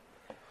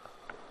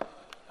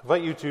I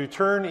invite you to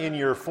turn in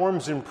your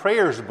Forms and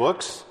Prayers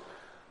books.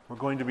 We're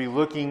going to be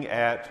looking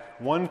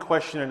at one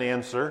question and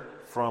answer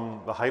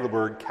from the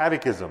Heidelberg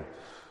Catechism.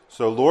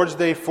 So Lord's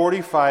Day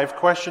 45,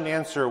 question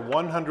answer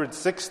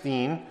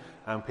 116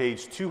 on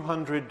page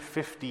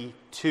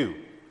 252.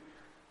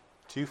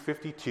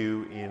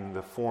 252 in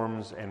the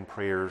Forms and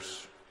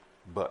Prayers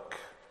book.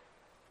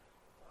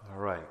 All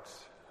right.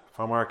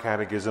 From our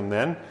catechism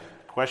then,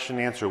 question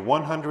answer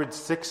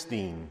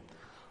 116.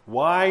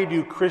 Why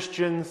do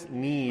Christians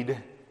need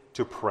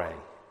to pray?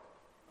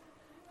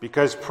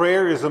 Because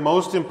prayer is the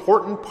most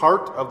important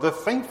part of the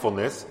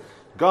thankfulness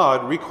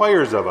God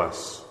requires of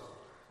us.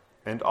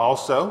 And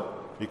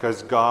also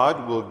because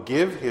God will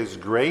give His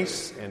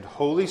grace and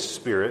Holy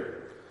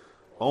Spirit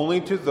only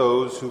to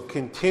those who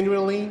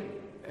continually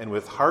and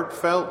with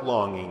heartfelt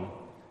longing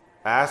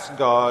ask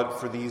God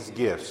for these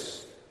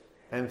gifts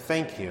and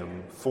thank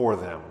Him for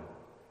them.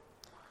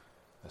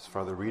 As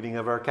for the reading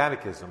of our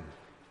catechism.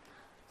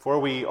 Before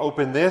we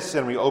open this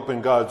and we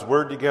open God's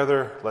Word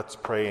together, let's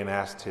pray and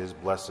ask His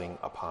blessing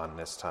upon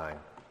this time.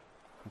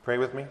 Pray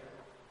with me.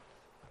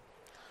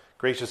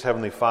 Gracious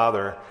Heavenly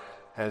Father,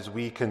 as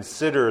we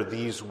consider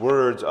these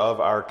words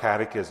of our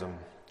catechism,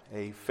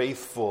 a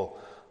faithful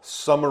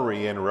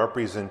summary and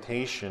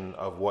representation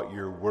of what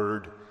your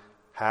Word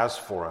has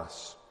for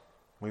us,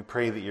 we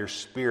pray that your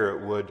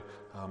Spirit would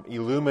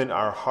illumine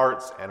our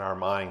hearts and our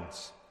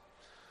minds.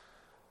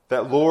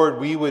 That, Lord,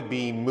 we would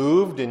be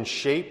moved and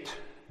shaped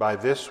by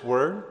this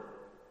word,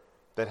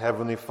 that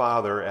Heavenly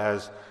Father,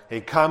 as a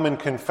common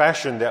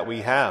confession that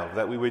we have,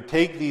 that we would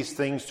take these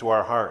things to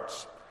our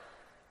hearts.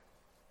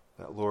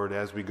 That, Lord,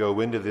 as we go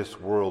into this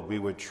world, we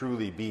would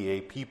truly be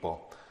a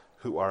people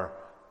who are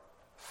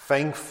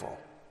thankful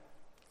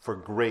for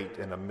great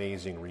and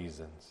amazing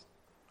reasons.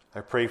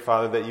 I pray,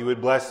 Father, that you would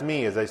bless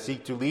me as I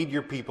seek to lead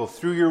your people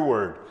through your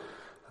word,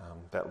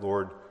 that,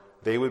 Lord,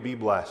 they would be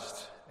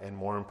blessed, and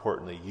more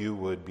importantly, you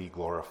would be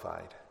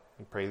glorified.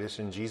 We pray this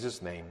in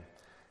Jesus' name.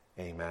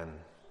 Amen.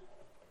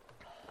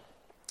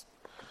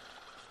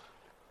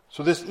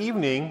 So this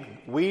evening,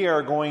 we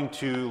are going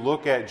to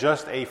look at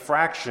just a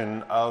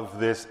fraction of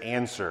this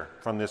answer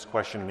from this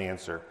question and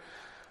answer.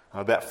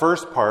 That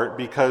first part,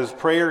 because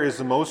prayer is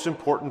the most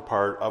important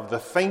part of the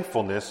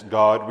thankfulness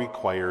God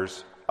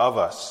requires of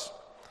us.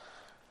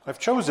 I've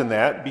chosen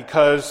that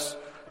because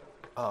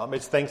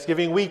it's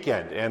Thanksgiving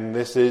weekend, and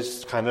this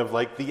is kind of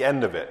like the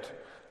end of it.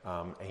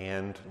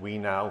 And we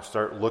now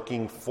start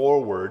looking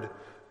forward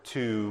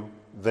to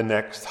the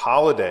next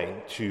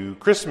holiday, to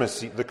Christmas,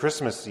 the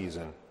Christmas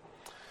season.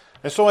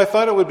 And so I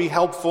thought it would be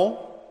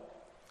helpful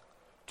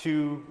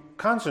to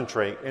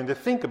concentrate and to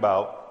think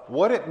about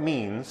what it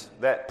means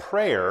that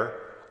prayer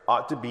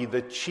ought to be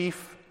the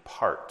chief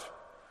part,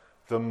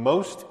 the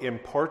most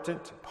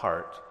important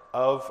part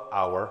of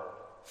our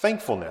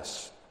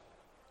thankfulness.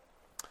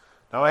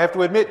 Now I have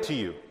to admit to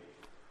you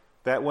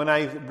that when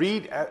I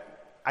read,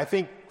 I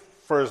think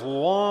for as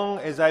long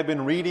as I've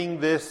been reading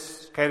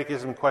this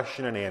catechism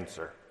question and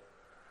answer,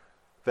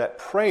 that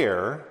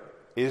prayer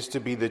is to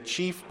be the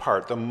chief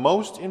part, the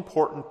most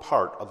important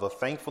part of the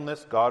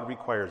thankfulness God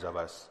requires of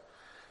us.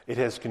 It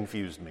has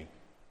confused me.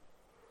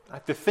 I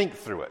have to think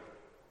through it.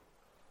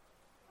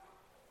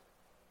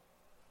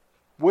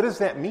 What does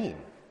that mean?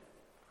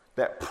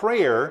 That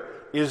prayer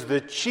is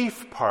the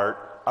chief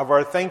part of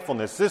our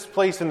thankfulness. This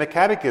place in the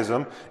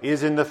catechism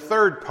is in the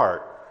third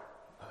part,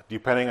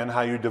 depending on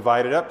how you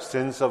divide it up: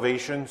 sin,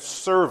 salvation,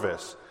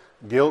 service,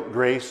 guilt,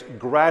 grace,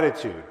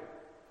 gratitude.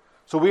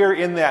 So we are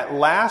in that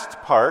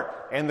last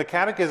part, and the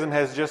Catechism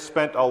has just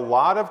spent a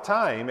lot of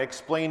time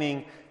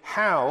explaining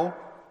how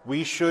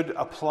we should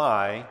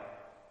apply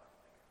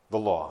the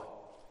law,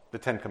 the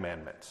Ten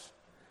Commandments,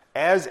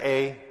 as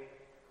a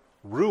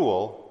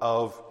rule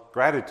of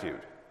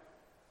gratitude.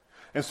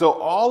 And so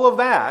all of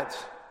that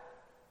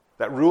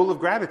rule of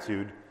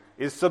gratitude,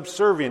 is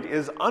subservient,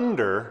 is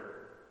under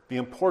the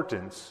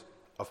importance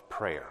of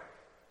prayer.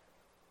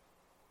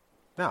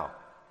 Now,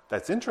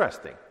 that's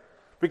interesting.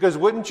 Because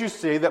wouldn't you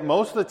say that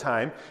most of the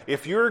time,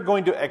 if you're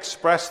going to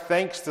express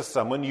thanks to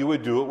someone, you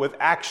would do it with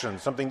action,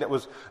 something that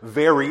was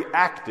very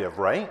active,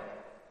 right?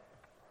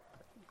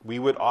 We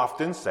would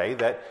often say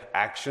that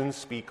actions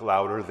speak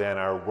louder than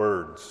our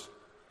words.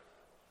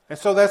 And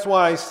so that's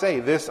why I say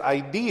this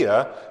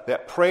idea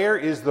that prayer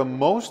is the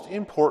most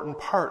important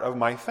part of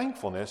my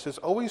thankfulness has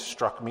always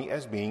struck me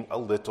as being a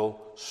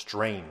little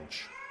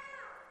strange,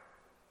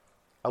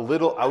 a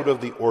little out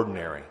of the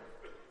ordinary.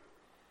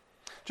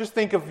 Just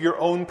think of your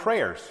own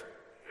prayers.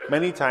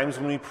 Many times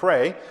when we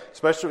pray,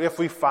 especially if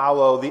we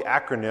follow the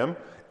acronym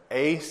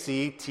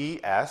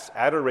ACTS,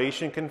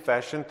 Adoration,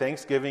 Confession,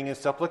 Thanksgiving, and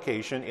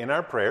Supplication in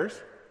our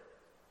prayers,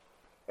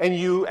 and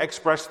you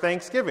express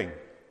thanksgiving.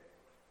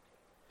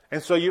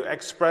 And so you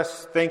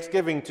express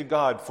thanksgiving to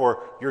God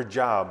for your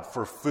job,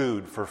 for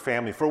food, for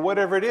family, for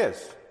whatever it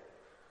is.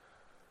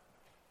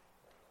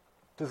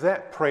 Does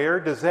that prayer,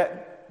 does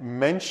that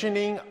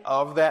mentioning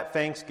of that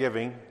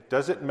thanksgiving,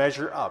 does it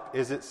measure up?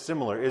 Is it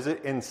similar? Is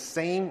it in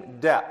same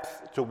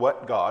depth to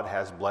what God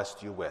has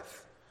blessed you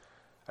with?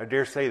 I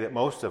dare say that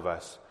most of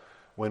us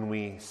when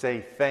we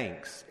say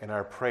thanks in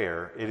our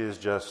prayer, it is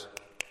just,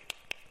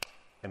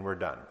 and we're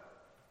done.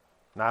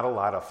 Not a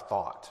lot of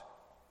thought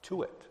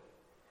to it.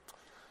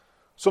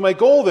 So my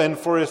goal then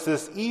for us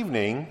this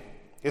evening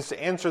is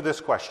to answer this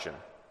question.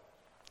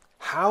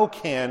 How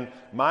can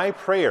my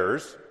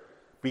prayers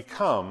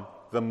become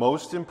the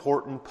most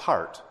important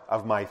part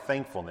of my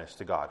thankfulness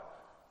to God?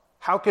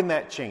 How can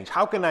that change?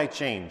 How can I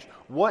change?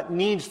 What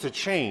needs to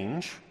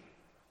change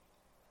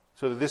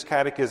so that this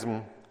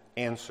catechism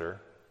answer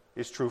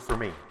is true for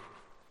me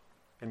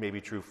and maybe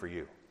true for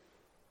you?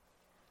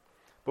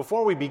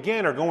 Before we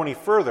begin or go any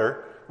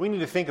further, we need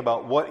to think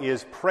about what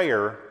is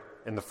prayer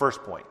in the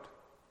first point.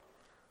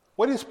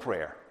 What is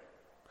prayer?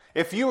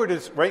 If you were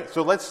to, right,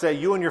 so let's say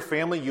you and your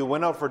family, you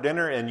went out for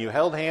dinner and you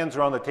held hands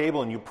around the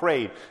table and you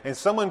prayed, and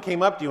someone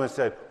came up to you and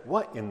said,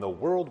 "What in the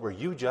world were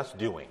you just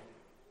doing?"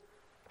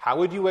 How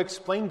would you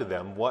explain to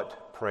them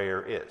what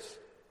prayer is?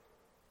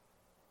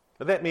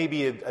 Now, that may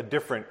be a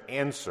different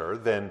answer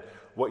than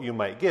what you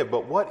might give,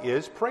 but what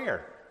is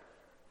prayer?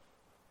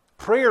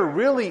 Prayer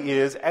really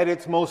is, at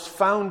its most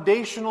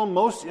foundational,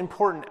 most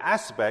important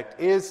aspect,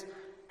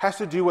 has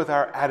to do with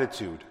our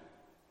attitude.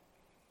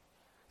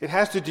 It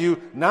has to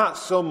do not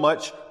so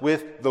much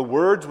with the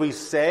words we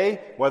say,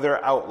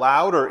 whether out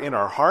loud or in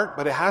our heart,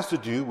 but it has to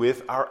do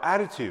with our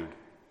attitude.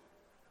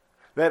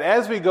 That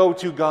as we go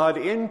to God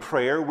in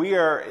prayer, we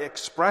are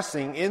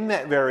expressing in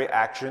that very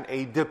action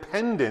a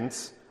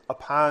dependence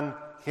upon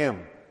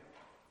Him.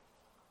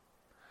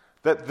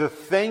 That the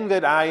thing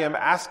that I am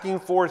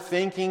asking for,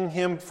 thanking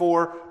Him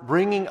for,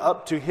 bringing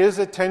up to His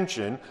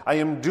attention, I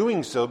am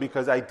doing so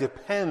because I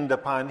depend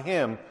upon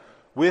Him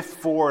with,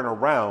 for, and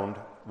around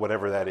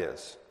whatever that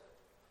is.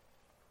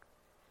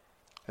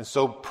 And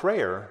so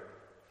prayer,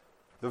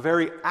 the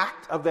very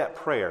act of that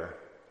prayer,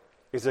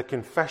 is a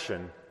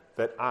confession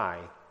that I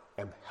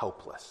am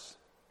helpless.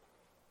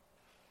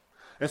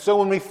 And so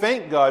when we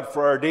thank God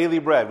for our daily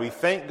bread, we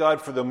thank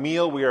God for the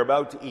meal we are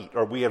about to eat,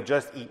 or we have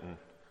just eaten,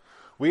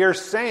 we are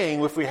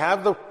saying, if we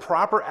have the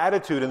proper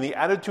attitude, and the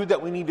attitude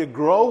that we need to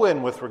grow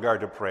in with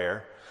regard to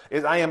prayer,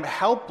 is I am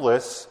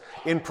helpless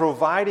in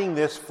providing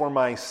this for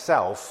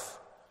myself,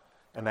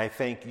 and I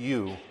thank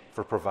you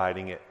for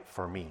providing it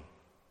for me.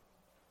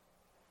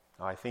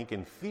 Now, I think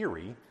in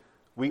theory,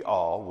 we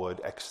all would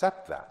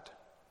accept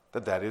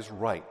that is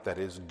right, that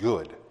is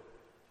good.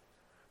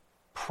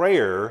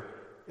 Prayer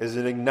is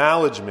an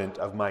acknowledgement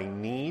of my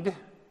need,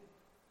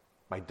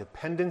 my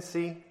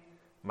dependency,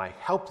 my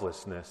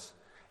helplessness,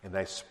 and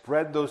I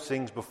spread those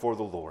things before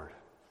the Lord,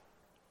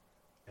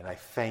 and I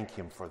thank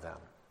Him for them.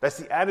 That's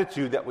the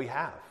attitude that we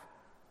have.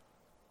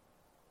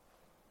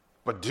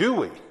 But do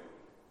we?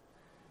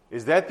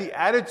 Is that the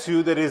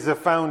attitude that is the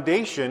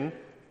foundation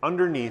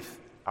underneath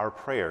our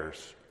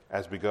prayers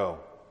as we go?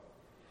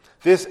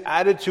 This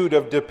attitude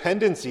of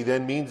dependency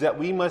then means that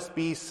we must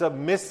be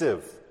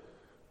submissive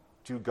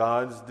to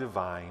God's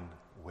divine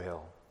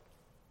will.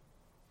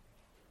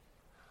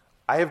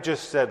 I have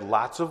just said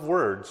lots of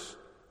words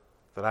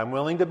that I'm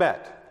willing to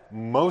bet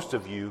most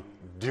of you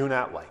do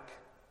not like.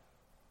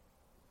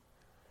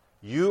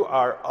 You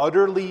are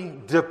utterly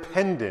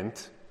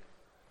dependent,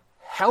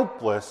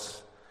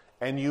 helpless,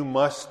 and you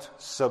must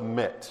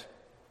submit.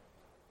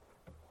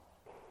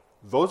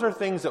 Those are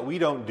things that we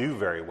don't do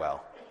very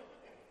well.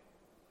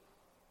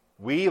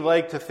 We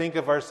like to think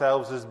of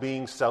ourselves as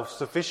being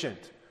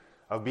self-sufficient,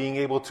 of being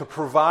able to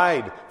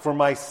provide for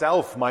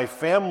myself, my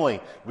family.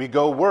 We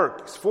go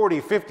work 40,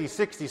 50,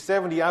 60,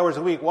 70 hours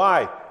a week.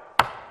 Why?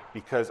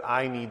 Because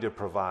I need to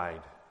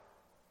provide.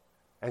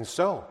 And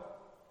so,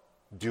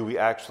 do we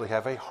actually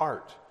have a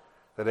heart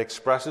that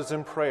expresses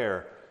in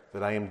prayer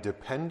that I am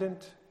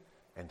dependent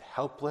and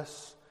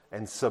helpless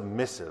and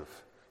submissive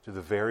to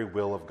the very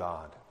will of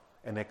God,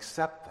 and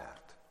accept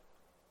that?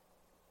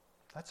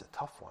 That's a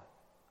tough one.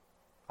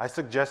 I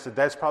suggest that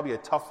that's probably a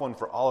tough one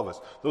for all of us.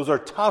 Those are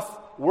tough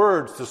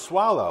words to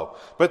swallow,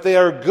 but they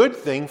are a good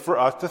thing for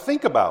us to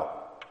think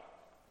about.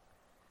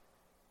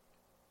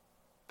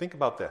 Think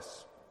about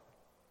this.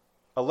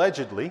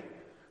 Allegedly,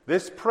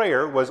 this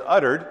prayer was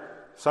uttered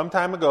some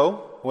time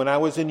ago when I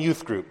was in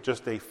youth group,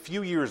 just a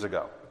few years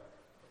ago.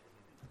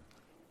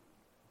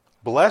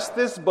 Bless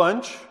this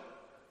bunch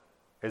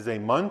as they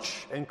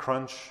munch and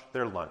crunch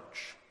their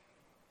lunch.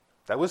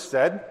 That was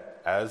said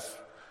as,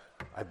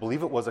 I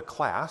believe it was a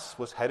class,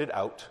 was headed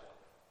out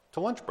to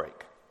lunch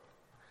break.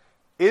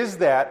 Is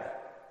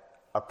that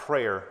a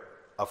prayer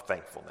of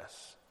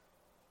thankfulness?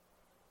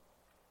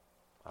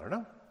 I don't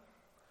know.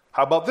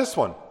 How about this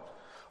one?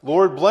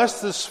 Lord,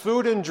 bless this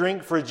food and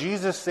drink for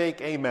Jesus'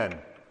 sake, amen.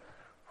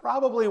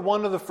 Probably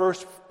one of the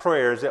first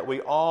prayers that we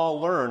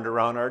all learned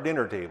around our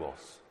dinner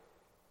tables.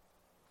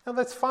 Now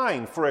that's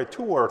fine for a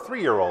 2 or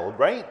 3-year-old,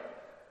 right?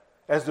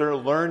 As they're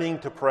learning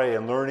to pray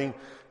and learning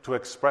to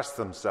express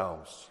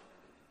themselves.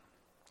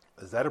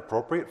 Is that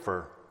appropriate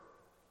for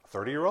a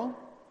 30-year-old,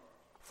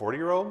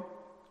 40-year-old,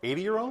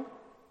 80-year-old?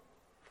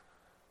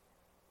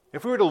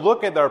 If we were to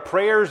look at our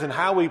prayers and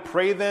how we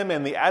pray them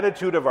and the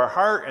attitude of our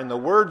heart and the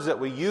words that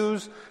we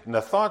use and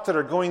the thoughts that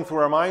are going through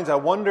our minds, I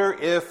wonder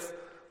if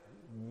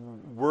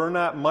we're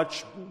not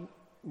much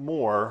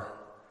more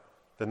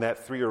than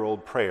that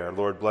 3-year-old prayer,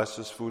 Lord, bless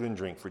this food and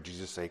drink for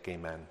Jesus' sake,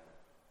 amen.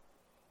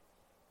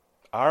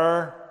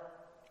 Our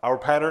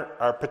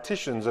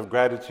petitions of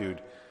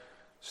gratitude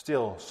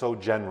still so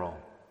general,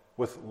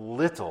 with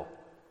little,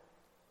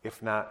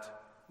 if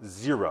not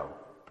zero,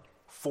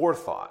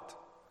 forethought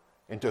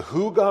into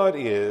who God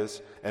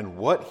is and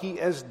what he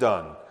has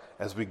done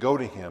as we go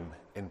to him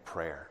in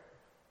prayer.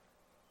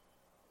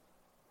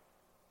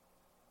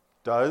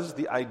 Does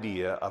the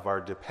idea of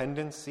our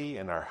dependency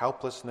and our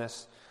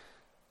helplessness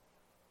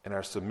and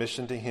our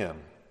submission to him,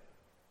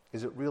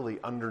 is it really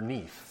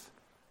underneath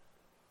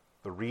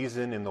the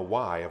reason and the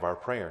why of our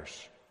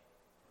prayers?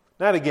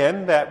 Not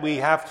again that we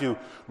have to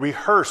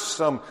rehearse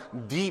some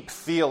deep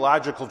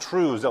theological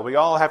truths, that we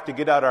all have to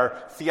get out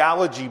our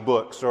theology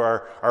books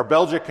or our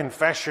Belgic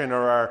Confession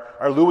or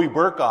our Louis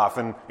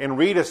Berkhoff and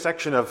read a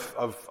section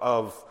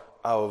of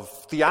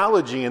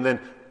theology and then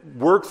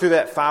work through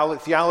that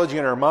theology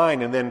in our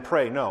mind and then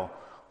pray. No,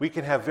 we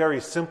can have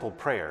very simple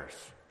prayers.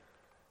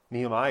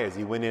 Nehemiah, as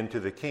he went into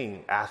the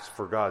king, asked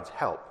for God's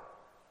help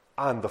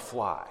on the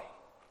fly.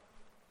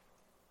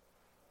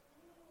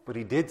 But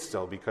he did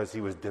so because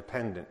he was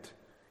dependent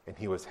and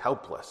he was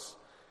helpless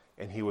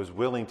and he was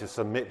willing to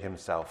submit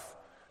himself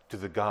to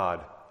the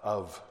God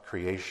of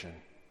creation.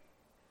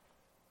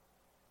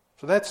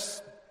 So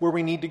that's where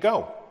we need to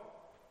go.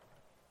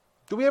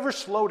 Do we ever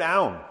slow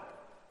down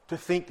to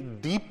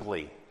think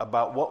deeply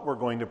about what we're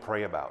going to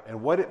pray about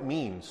and what it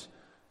means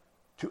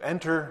to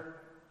enter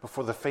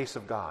before the face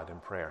of God in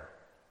prayer?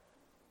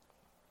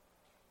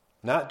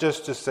 Not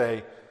just to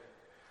say,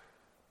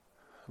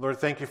 Lord,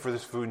 thank you for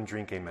this food and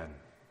drink, amen.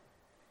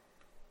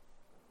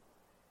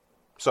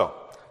 So,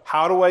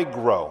 how do I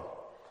grow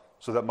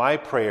so that my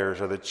prayers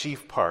are the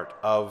chief part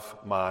of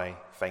my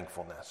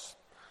thankfulness?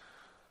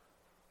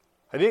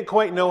 I didn't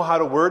quite know how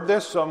to word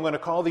this, so I'm going to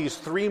call these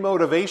 3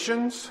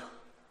 motivations,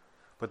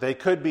 but they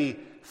could be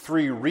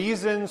 3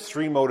 reasons,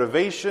 3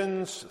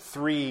 motivations,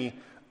 3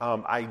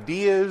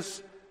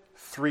 ideas,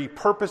 3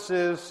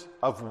 purposes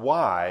of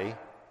why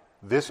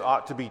this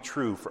ought to be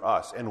true for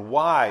us and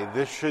why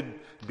this should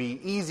be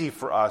easy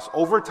for us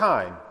over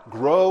time,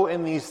 grow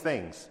in these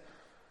things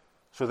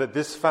so that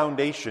this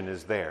foundation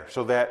is there,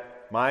 so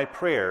that my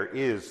prayer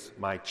is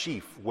my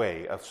chief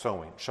way of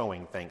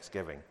showing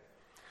thanksgiving.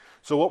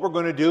 So what we're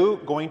going to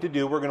do,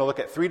 we're going to look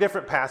at 3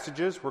 different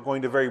passages. We're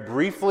going to very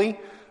briefly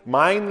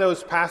mine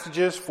those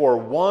passages for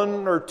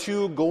 1 or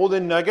 2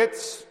 golden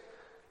nuggets,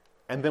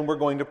 and then we're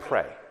going to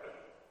pray.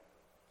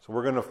 So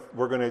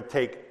we're going to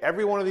take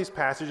every one of these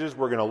passages,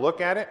 we're going to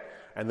look at it,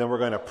 and then we're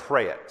going to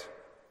pray it.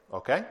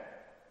 Okay?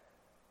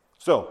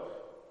 So,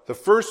 the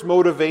first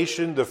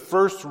motivation, the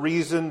first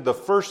reason, the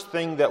first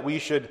thing that we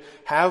should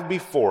have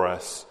before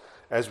us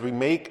as we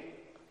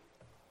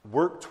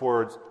work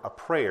towards a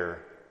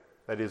prayer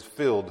that is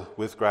filled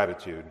with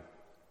gratitude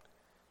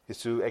is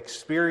to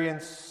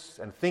experience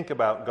and think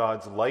about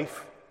God's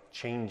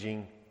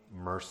life-changing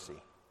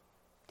mercy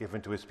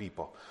given to his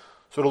people.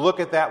 So to look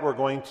at that, we're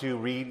going to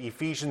read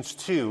Ephesians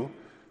 2,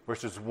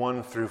 verses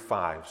 1 through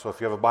 5. So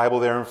if you have a Bible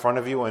there in front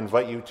of you, I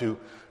invite you to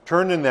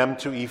turn in them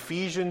to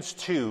Ephesians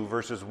 2,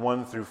 verses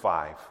 1 through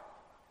 5.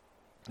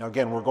 Now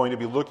again, we're going to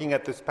be looking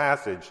at this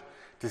passage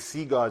to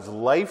see God's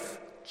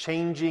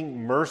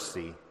life-changing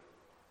mercy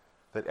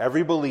that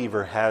every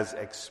believer has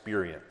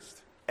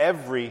experienced.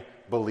 Every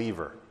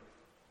believer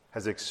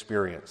has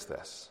experienced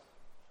this.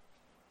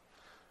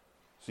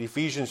 So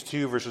Ephesians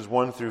 2, verses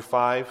 1 through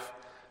 5,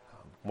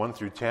 1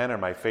 through 10 are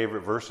my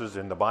favorite verses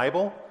in the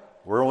Bible.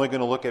 We're only going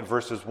to look at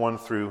verses 1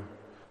 through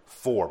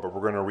 4, but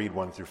we're going to read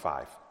 1 through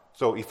 5.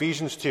 So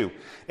Ephesians 2,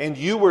 and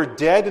you were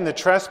dead in the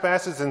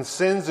trespasses and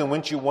sins in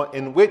which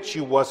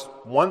you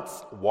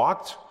once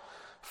walked,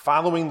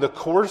 following the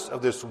course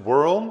of this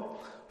world,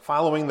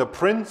 following the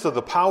prince of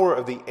the power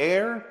of the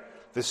air,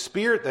 the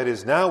spirit that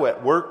is now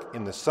at work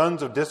in the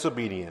sons of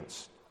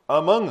disobedience,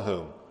 among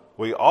whom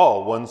we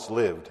all once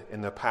lived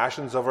in the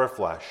passions of our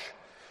flesh,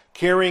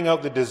 carrying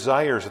out the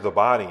desires of the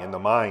body and the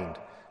mind,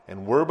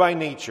 and were by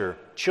nature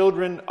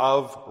children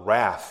of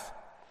wrath,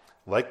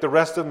 like the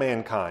rest of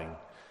mankind.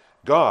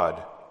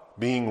 God,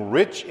 being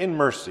rich in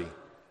mercy,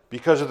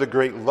 because of the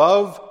great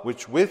love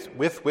with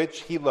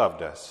which he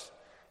loved us,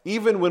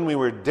 even when we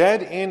were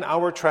dead in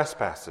our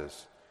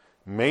trespasses,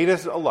 made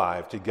us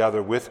alive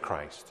together with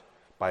Christ.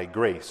 By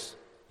grace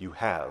you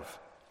have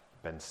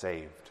been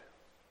saved.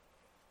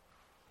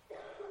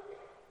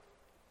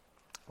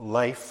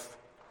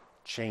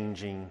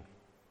 Life-changing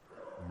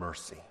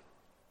mercy.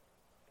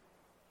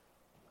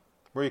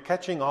 Were you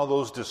catching all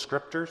those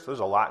descriptors? There's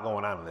a lot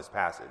going on in this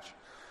passage.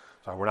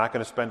 So we're not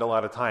going to spend a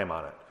lot of time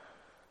on it.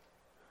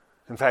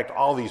 In fact,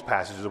 all these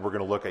passages that we're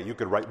going to look at, you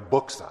could write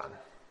books on.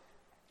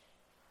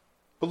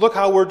 But look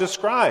how we're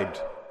described.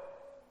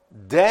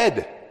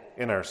 Dead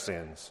in our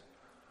sins.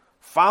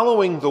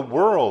 Following the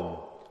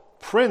world.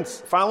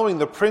 Following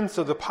the prince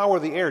of the power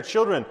of the air.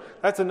 Children,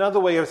 that's another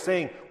way of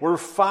saying we're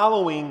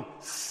following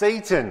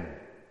Satan.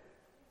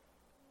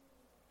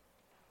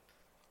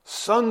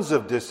 sons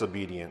of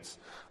disobedience,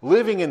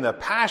 living in the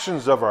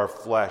passions of our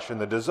flesh and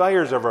the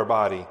desires of our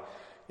body.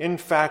 In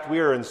fact, we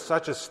are in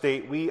such a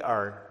state, we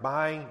are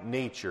by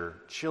nature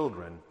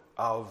children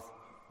of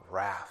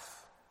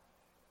wrath.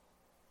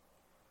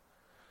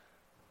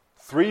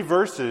 3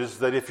 verses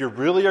that if you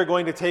really are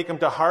going to take them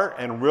to heart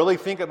and really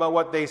think about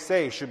what they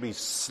say, should be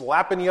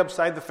slapping you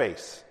upside the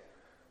face,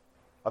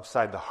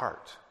 upside the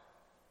heart.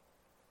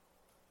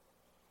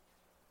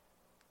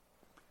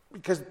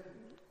 Because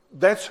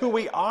that's who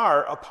we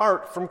are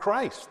apart from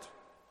Christ.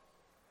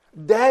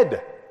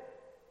 Dead.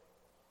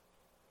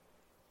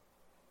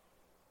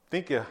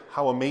 Think of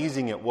how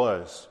amazing it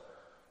was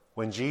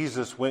when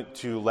Jesus went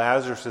to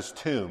Lazarus'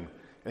 tomb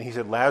and he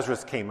said,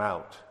 Lazarus came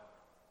out.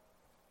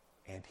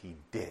 And he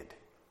did.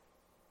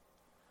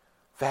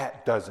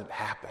 That doesn't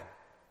happen.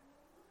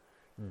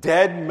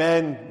 Dead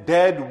men,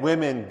 dead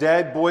women,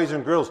 dead boys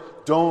and girls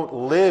don't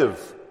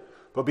live.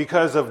 But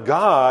because of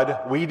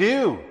God, we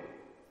do.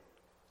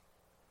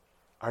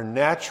 Our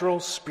natural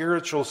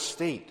spiritual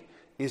state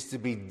is to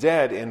be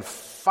dead and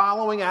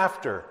following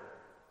after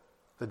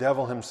the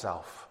devil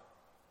himself,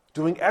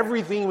 doing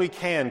everything we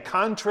can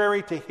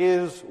contrary to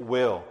his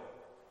will.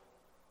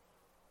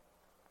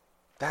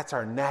 That's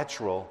our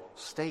natural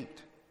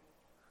state.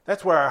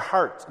 That's where our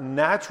hearts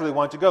naturally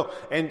want to go.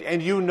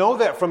 And you know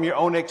that from your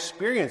own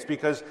experience,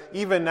 because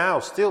even now,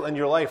 still in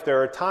your life,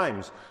 there are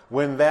times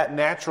when that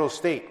natural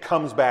state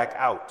comes back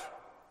out.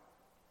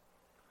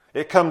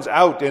 It comes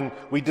out and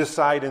we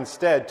decide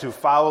instead to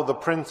follow the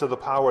prince of the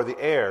power of the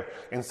air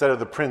instead of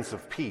the prince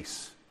of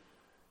peace.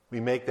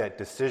 We make that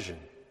decision.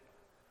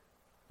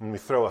 When we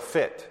throw a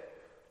fit,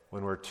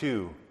 when we're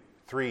 2,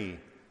 3,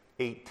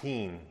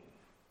 18,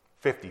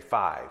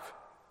 55,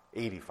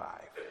 85.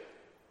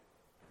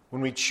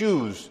 When we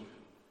choose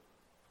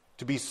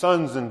to be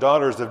sons and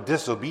daughters of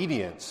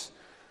disobedience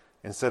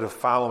instead of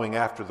following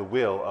after the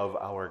will of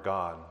our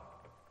God.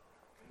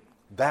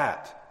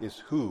 That is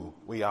who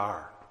we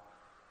are.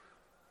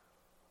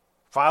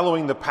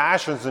 Following the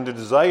passions and the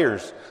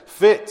desires,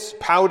 fits,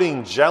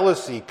 pouting,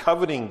 jealousy,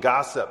 coveting,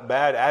 gossip,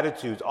 bad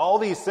attitudes, all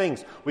these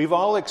things, we've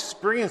all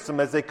experienced them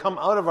as they come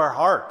out of our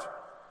heart.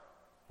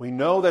 We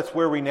know that's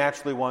where we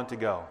naturally want to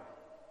go.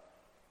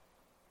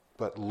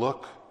 But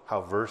look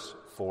how verse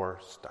 4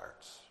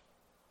 starts.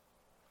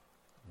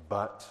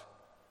 But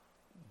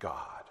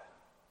God,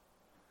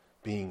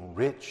 being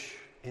rich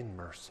in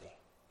mercy.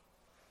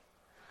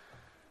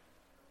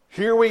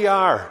 Here we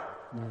are,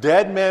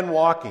 dead men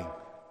walking.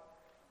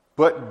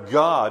 But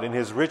God, in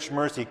his rich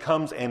mercy,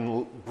 comes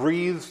and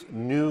breathes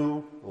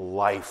new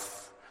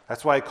life.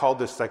 That's why I called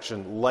this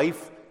section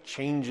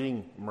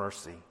life-changing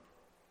mercy.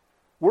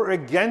 We're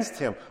against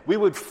him. We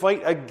would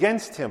fight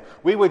against him.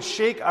 We would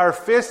shake our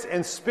fists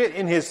and spit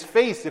in his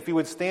face if he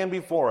would stand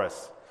before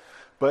us.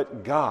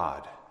 But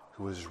God,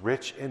 who is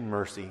rich in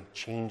mercy,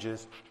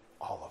 changes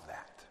all of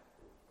that.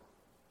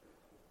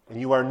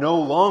 And you are no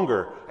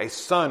longer a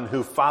son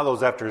who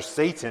follows after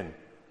Satan,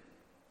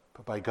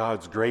 but by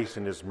God's grace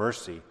and his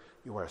mercy,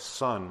 you are a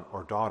son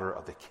or daughter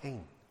of the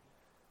King,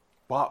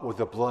 bought with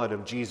the blood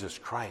of Jesus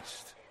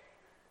Christ,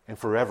 and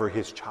forever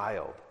his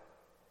child.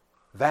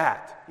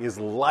 That is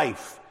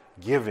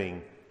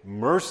life-giving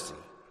mercy.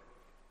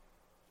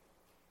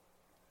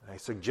 And I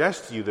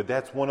suggest to you that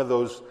that's one of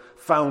those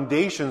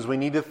foundations we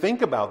need to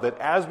think about, that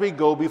as we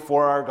go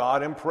before our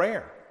God in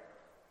prayer,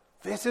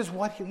 this is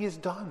what he has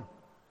done.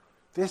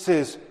 This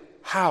is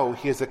how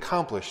he has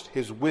accomplished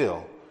his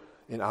will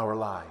in our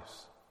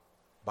lives,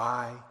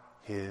 by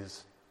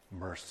his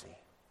mercy.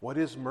 What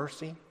is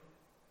mercy?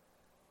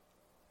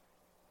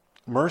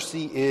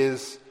 Mercy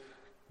is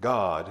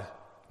God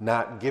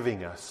not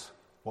giving us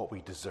what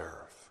we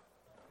deserve.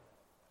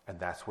 And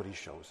that's what he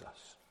shows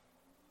us.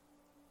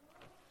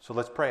 So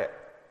let's pray it.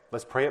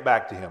 Let's pray it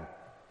back to him.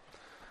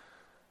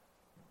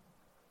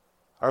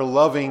 Our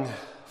loving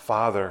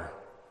Father,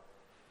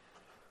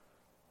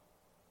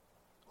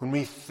 when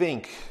we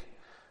think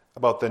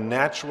about the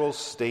natural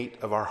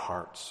state of our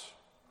hearts,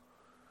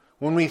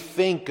 when we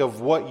think of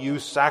what you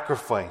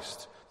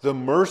sacrificed, the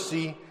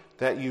mercy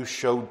that you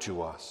showed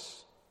to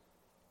us,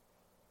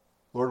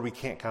 Lord, we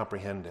can't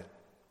comprehend it.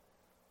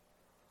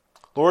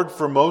 Lord,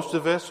 for most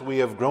of us, we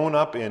have grown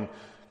up in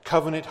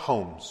covenant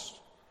homes.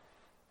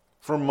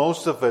 For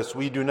most of us,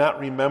 we do not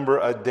remember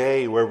a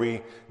day where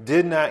we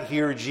did not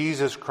hear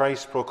Jesus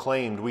Christ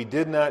proclaimed. We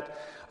did not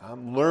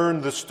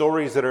learn the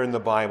stories that are in the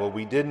Bible.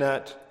 We did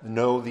not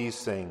know these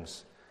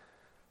things.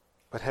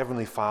 But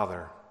Heavenly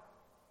Father,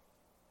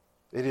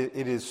 it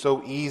is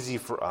so easy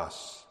for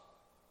us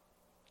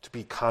to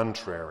be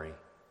contrary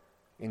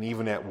and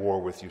even at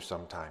war with you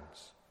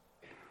sometimes.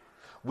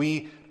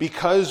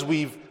 Because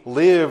we've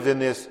lived in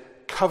this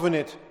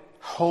covenant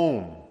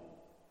home,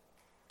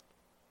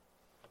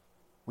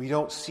 we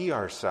don't see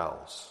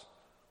ourselves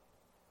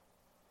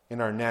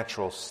in our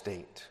natural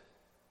state.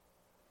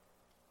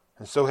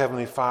 And so,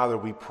 Heavenly Father,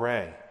 we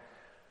pray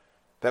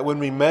that when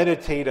we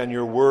meditate on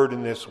your word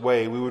in this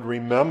way, we would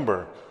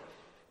remember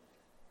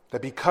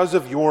that because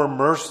of your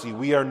mercy,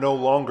 we are no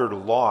longer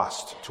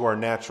lost to our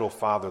natural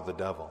father, the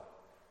devil.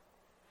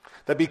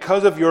 That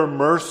because of your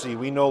mercy,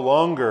 we no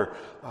longer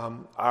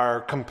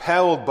are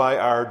compelled by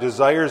our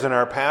desires and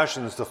our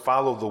passions to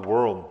follow the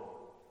world.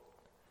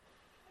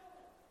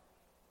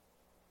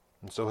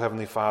 And so,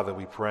 Heavenly Father,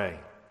 we pray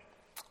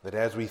that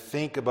as we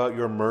think about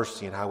your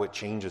mercy and how it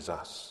changes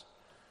us,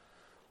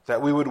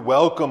 that we would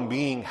welcome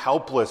being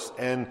helpless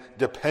and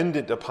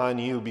dependent upon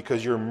you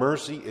because your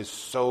mercy is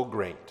so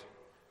great.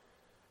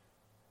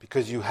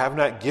 Because you have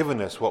not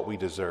given us what we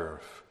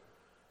deserve,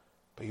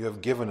 but you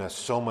have given us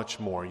so much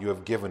more. You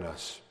have given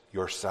us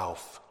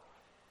yourself.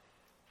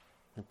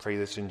 We pray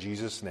this in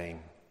Jesus' name.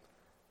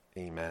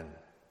 Amen.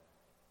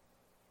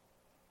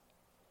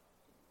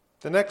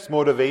 The next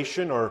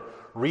motivation or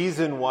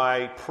reason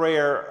why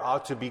prayer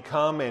ought to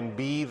become and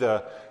be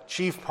the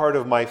chief part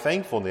of my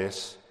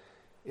thankfulness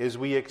is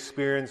we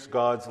experience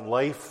God's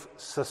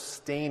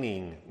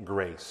life-sustaining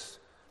grace.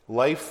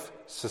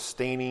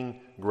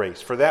 Life-sustaining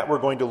grace. For that, we're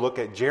going to look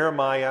at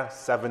Jeremiah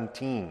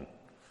 17.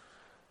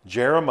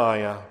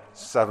 Jeremiah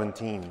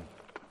 17.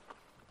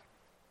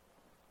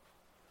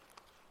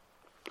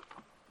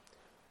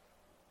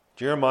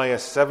 Jeremiah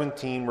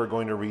 17, we're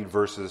going to read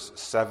verses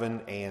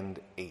 7 and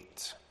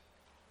 8.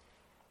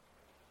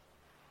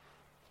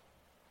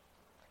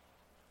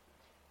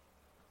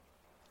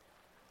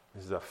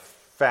 This is a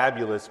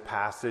fabulous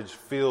passage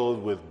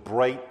filled with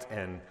bright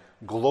and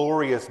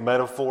glorious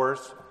metaphors,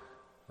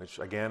 which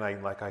again,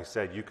 like I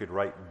said, you could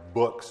write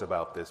books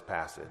about this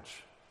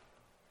passage.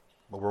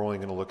 But we're only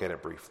going to look at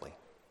it briefly.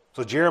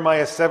 So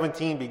Jeremiah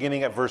 17,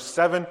 beginning at verse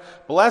 7,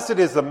 "Blessed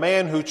is the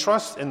man who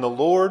trusts in the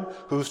Lord,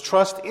 whose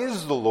trust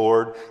is the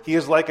Lord. He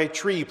is like a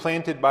tree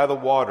planted by the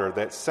water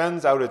that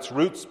sends out its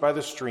roots by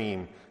the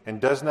stream and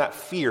does not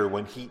fear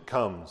when heat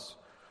comes.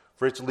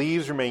 For its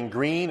leaves remain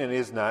green and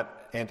is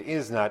not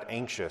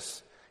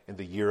anxious in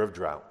the year of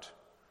drought.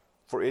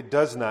 For it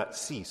does not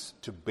cease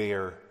to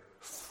bear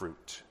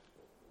fruit."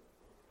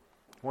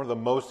 One of the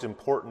most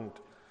important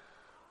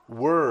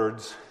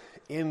words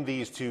in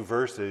these two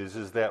verses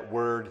is that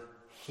word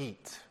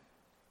heat.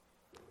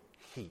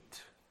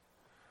 Heat.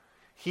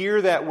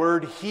 Here, that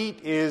word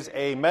heat is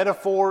a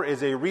metaphor,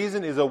 is a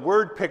reason, is a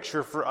word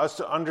picture for us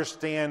to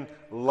understand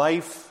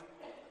life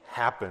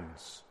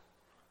happens.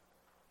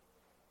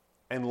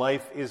 And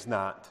life is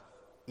not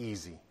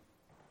easy.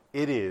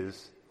 It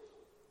is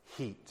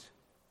heat.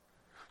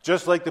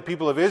 Just like the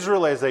people of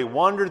Israel, as they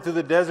wandered through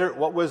the desert,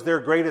 what was their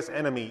greatest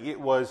enemy?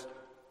 It was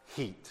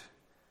heat.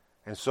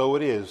 And so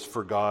it is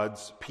for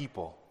God's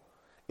people.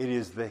 It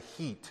is the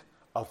heat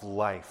of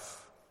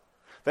life.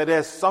 That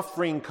as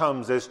suffering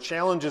comes, as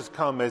challenges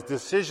come, as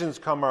decisions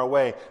come our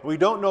way, we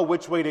don't know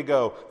which way to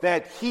go.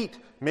 That heat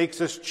makes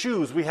us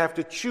choose. We have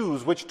to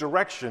choose which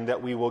direction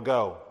that we will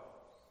go.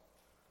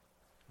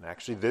 And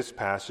actually, this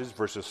passage,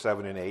 verses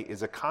 7 and 8,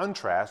 is a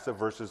contrast of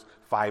verses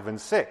 5 and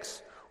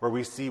 6, where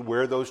we see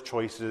where those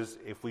choices,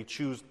 if we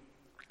choose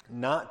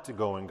not to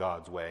go in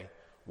God's way,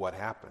 what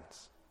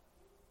happens.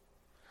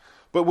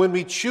 But when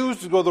we choose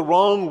to go the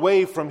wrong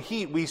way from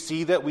heat, we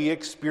see that we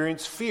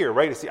experience fear,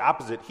 right? It's the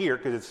opposite here,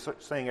 because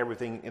it's saying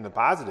everything in the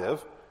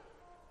positive.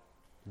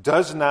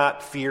 Does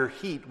not fear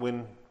heat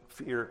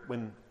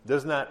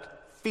does not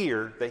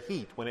fear the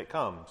heat when it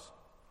comes.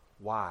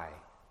 Why?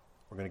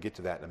 We're going to get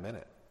to that in a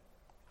minute.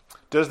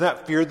 Does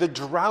not fear the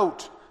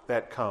drought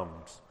that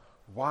comes.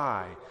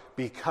 Why?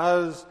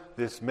 Because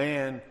this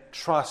man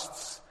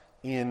trusts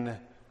in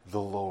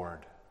the Lord.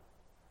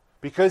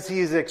 Because he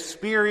is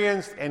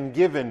experienced and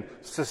given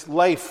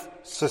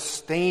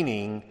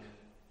life-sustaining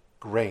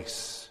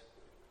grace.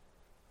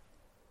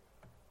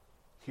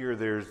 Here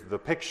there's the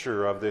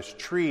picture of this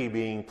tree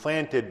being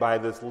planted by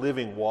this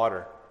living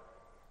water.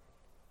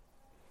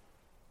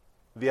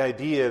 The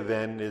idea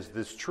then is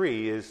this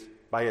tree is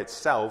by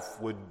itself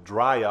would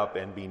dry up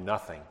and be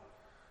nothing.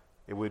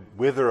 It would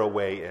wither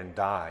away and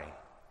die.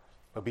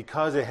 But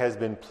because it has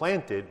been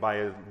planted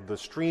by the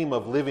stream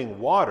of living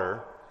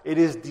water, it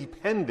is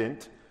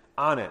dependent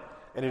on it,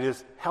 and it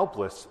is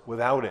helpless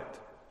without it.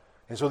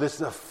 And so this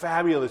is a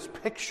fabulous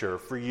picture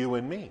for you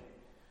and me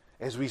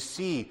as we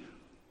see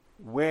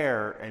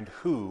where and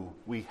who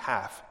we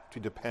have to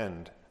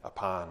depend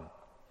upon.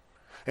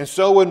 And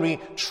so when we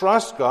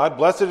trust God,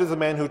 blessed is the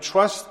man who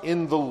trusts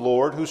in the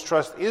Lord, whose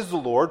trust is the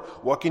Lord,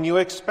 what can you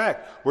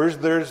expect?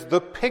 There's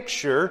the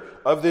picture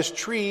of this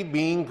tree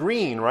being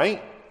green,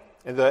 right?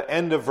 At the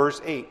end of verse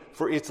 8,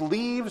 for its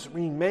leaves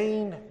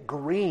remain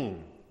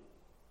green.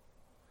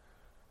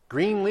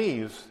 Green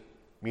leaves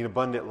mean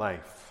abundant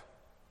life.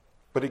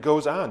 But it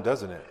goes on,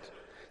 doesn't it?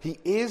 He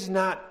is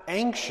not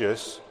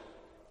anxious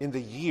in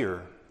the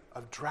year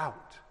of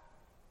drought.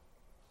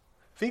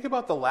 Think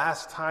about the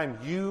last time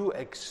you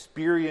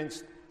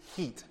experienced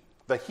heat,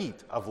 the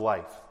heat of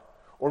life,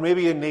 or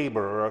maybe a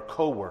neighbor or a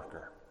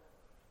coworker.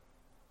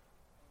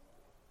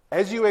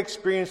 As you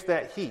experienced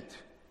that heat,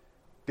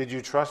 did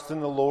you trust in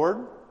the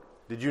Lord?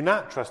 Did you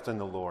not trust in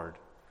the Lord?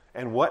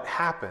 And what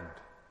happened?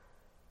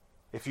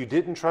 If you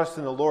didn't trust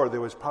in the Lord, there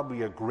was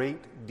probably a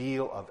great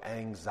deal of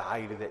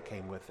anxiety that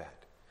came with that.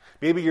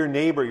 Maybe your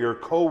neighbor, your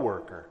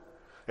coworker.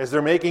 as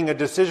they're making a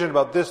decision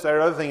about this, that, or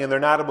other thing, and they're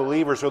not a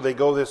believer, so they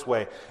go this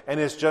way. And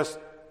it's just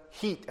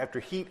heat after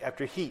heat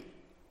after heat.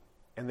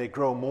 And they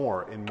grow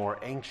more and more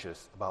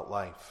anxious about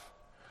life.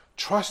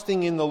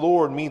 Trusting in the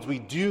Lord means we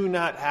do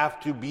not have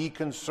to be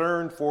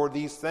concerned for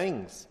these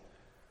things.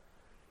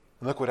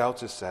 And look what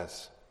else it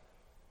says.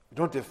 You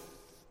don't have to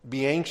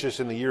be anxious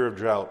in the year of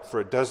drought,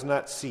 for it does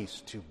not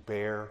cease to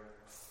bear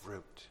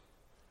fruit.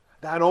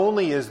 Not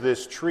only is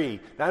this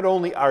tree, not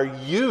only are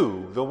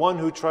you, the one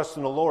who trusts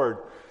in the Lord,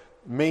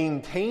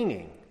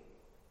 maintaining,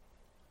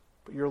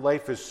 but your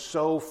life is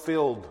so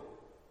filled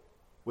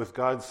with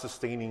God's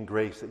sustaining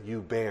grace that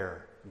you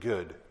bear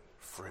good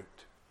fruit.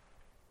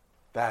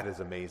 That is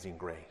amazing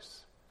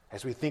grace.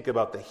 As we think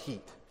about the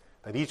heat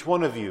that each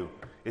one of you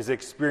is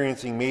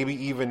experiencing, maybe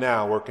even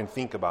now, or can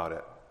think about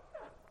it,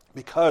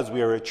 because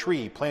we are a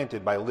tree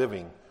planted by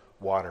living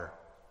water.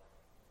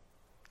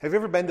 Have you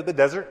ever been to the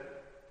desert?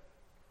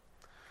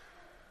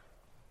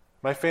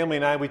 My family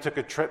and I, we took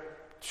a trip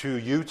to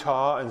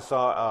Utah and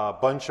saw a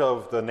bunch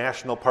of the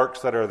national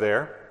parks that are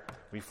there.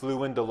 We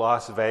flew into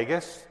Las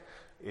Vegas.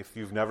 If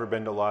you've never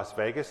been to Las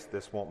Vegas,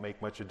 this won't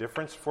make much of a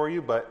difference for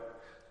you, but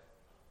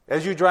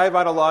as you drive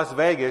out of Las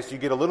Vegas, you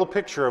get a little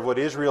picture of what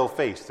Israel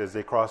faced as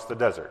they crossed the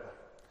desert.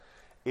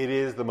 It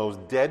is the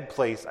most dead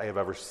place I have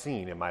ever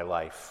seen in my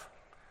life.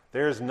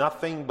 There is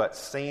nothing but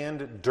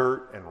sand,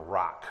 dirt, and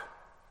rock.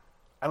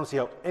 I don't see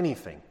how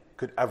anything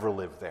could ever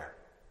live there.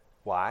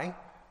 Why?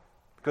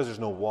 Because there's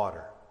no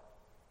water.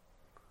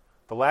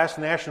 The last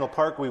national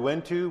park we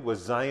went to was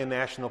Zion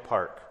National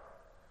Park.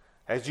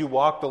 As you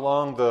walked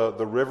along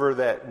the river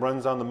that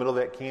runs on the middle of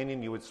that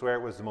canyon, you would swear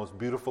it was the most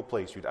beautiful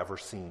place you'd ever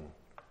seen.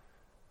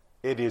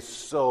 It is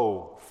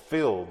so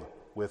filled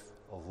with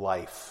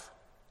life.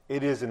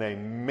 It is an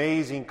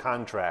amazing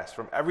contrast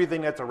from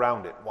everything that's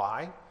around it.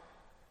 Why?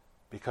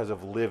 Because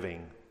of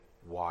living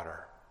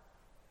water.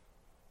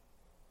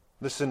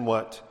 Listen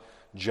what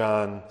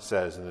John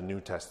says in the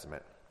New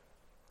Testament.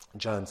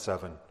 John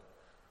 7.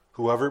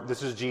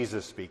 This is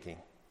Jesus speaking.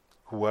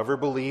 Whoever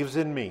believes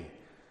in me,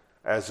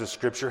 as the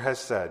scripture has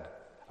said,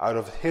 out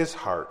of his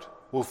heart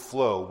will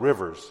flow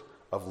rivers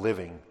of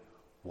living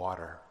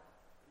water.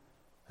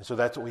 And so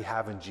that's what we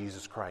have in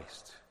Jesus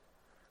Christ.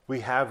 We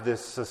have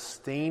this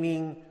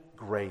sustaining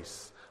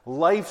grace,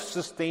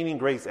 life-sustaining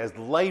grace as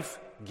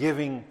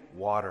life-giving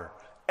water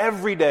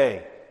every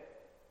day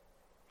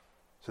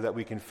so that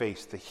we can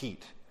face the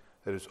heat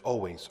that is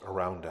always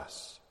around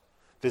us.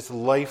 This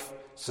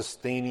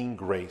life-sustaining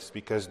grace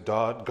because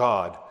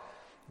God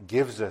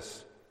gives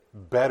us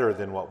better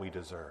than what we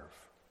deserve.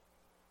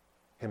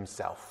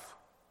 Himself.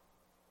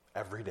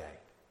 Every day.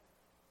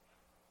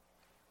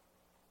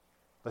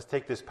 Let's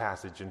take this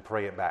passage and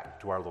pray it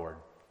back to our Lord.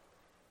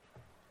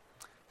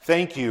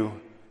 Thank you,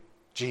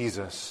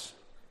 Jesus,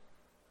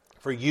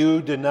 for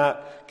you did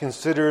not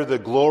consider the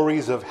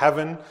glories of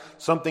heaven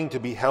something to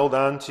be held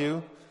on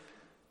to,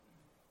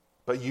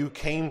 but you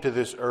came to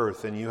this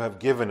earth and you have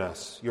given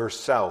us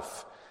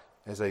yourself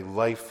as a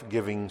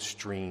life-giving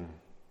stream.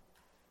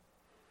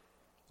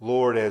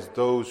 Lord, as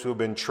those who have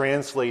been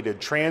translated,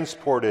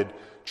 transported,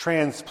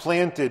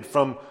 transplanted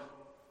from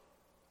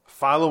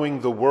following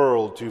the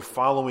world to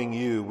following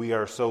you, we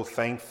are so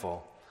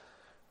thankful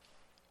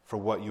for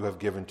what you have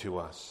given to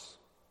us.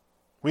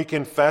 We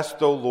confess,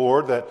 though,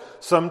 Lord, that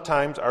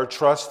sometimes our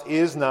trust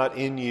is not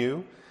in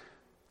you,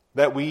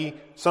 that we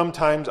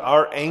sometimes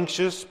are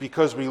anxious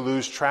because we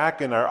lose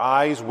track and our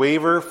eyes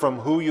waver from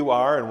who you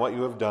are and what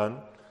you have done.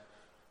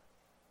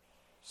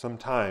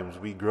 Sometimes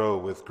we grow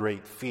with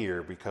great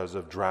fear because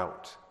of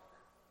drought.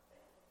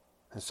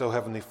 And so,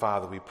 Heavenly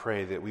Father, we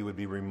pray that we would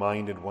be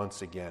reminded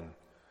once again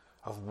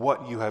of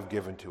what you have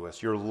given to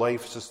us, your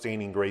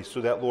life-sustaining grace,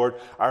 so that, Lord,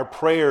 our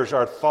prayers,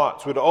 our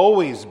thoughts would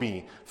always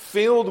be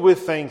filled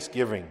with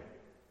thanksgiving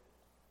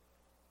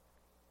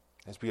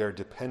as we are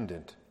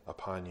dependent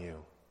upon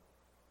you.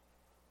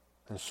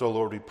 And so,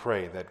 Lord, we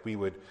pray that we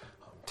would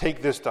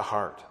take this to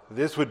heart.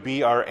 This would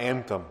be our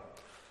anthem.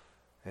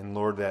 And,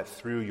 Lord, that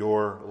through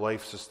your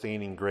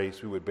life-sustaining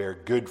grace we would bear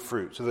good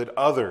fruit so that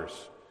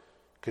others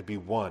could be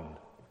won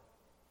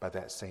by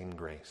that same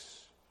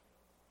grace.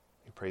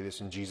 We pray this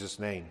in Jesus'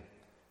 name.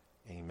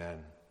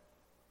 Amen.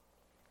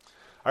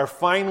 Our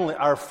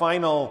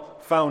final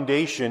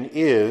foundation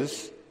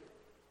is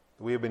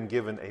we have been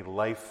given a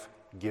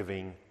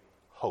life-giving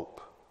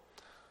hope.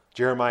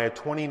 Jeremiah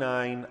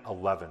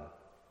 29:11.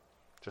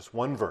 Just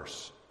one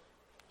verse.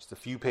 Just a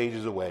few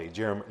pages away.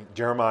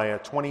 Jeremiah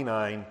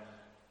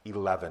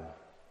 29:11.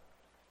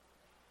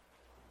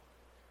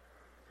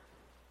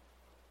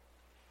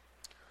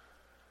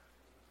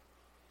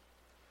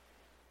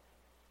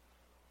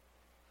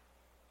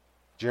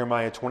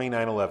 Jeremiah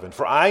 29:11.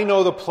 For I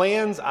know the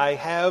plans I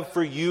have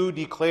for you,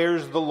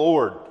 declares the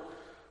Lord.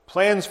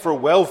 Plans for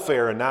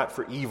welfare and not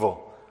for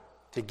evil,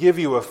 to give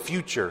you a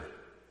future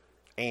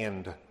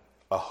and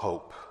a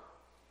hope.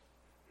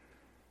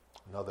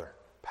 Another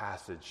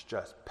passage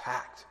just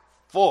packed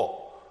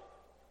full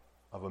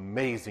of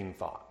amazing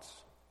thoughts,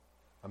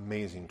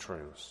 amazing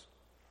truths.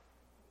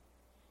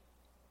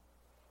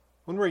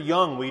 When we're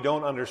young, we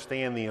don't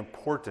understand the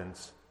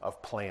importance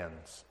of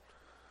plans.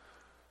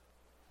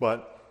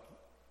 But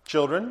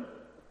children,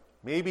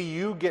 maybe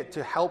you get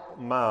to help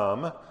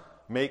Mom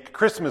make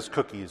Christmas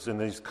cookies in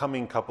these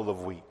coming couple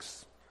of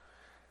weeks.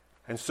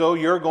 And so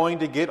you're going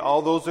to get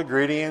all those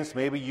ingredients.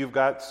 Maybe you've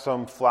got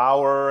some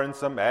flour and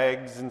some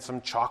eggs and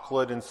some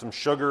chocolate and some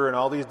sugar and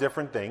all these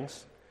different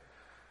things.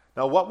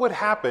 Now, what would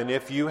happen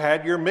if you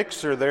had your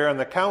mixer there on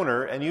the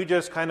counter and you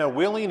just kind of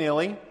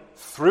willy-nilly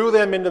threw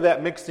them into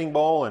that mixing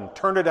bowl and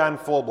turned it on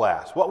full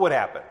blast? What would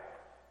happen?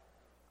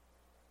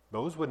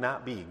 Those would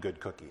not be good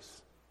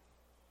cookies.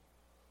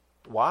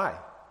 Why?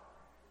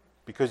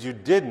 Because you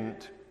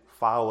didn't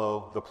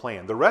follow the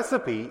plan. The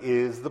recipe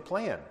is the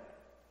plan.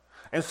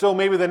 And so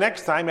maybe the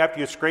next time after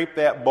you scrape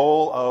that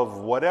bowl of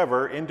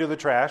whatever into the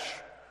trash,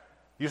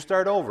 you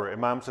start over.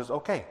 And Mom says,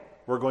 okay,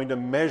 we're going to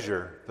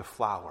measure the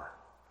flour.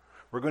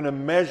 We're going to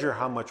measure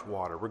how much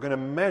water. We're going to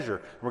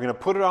measure. We're going to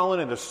put it all in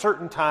at a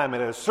certain time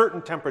and at a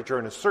certain temperature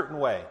in a certain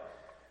way.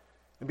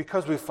 And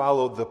because we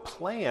followed the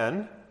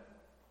plan,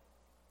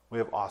 we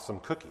have awesome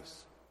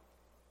cookies.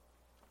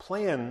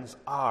 Plans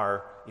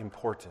are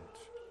important.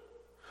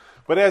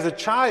 But as a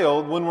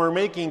child, when we're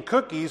making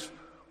cookies,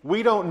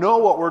 we don't know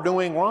what we're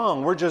doing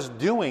wrong. We're just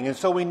doing. And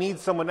so we need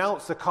someone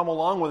else to come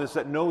along with us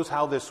that knows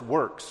how this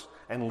works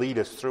and lead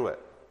us through it.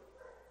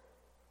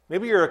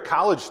 Maybe you're a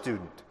college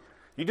student.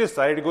 You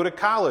decided to go to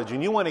college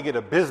and you want to get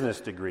a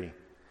business degree.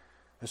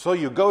 And so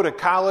you go to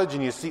college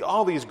and you see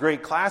all these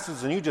great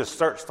classes and you just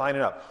start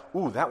signing up.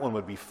 Ooh, that one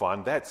would be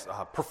fun. That's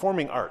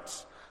performing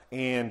arts.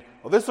 And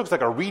well, this looks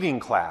like a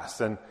reading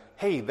class. And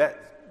hey,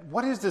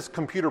 what is this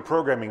computer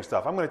programming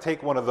stuff? I'm going to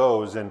take one of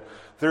those. And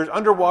there's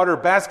underwater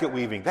basket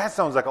weaving. That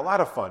sounds like a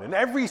lot of fun. And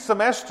every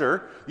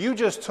semester, you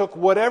just took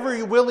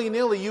whatever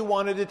willy-nilly you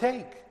wanted to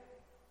take.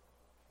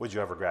 Would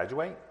you ever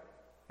graduate?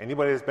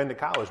 Anybody that's been to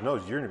college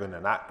knows you're going to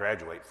not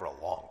graduate for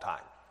a long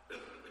time.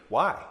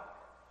 Why?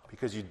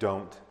 Because you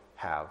don't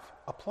have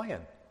a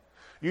plan.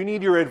 You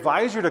need your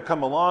advisor to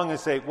come along and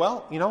say,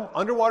 well,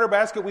 underwater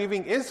basket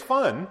weaving is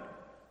fun,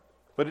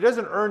 but it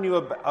doesn't earn you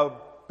a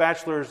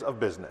bachelor's of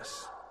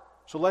business.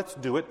 So let's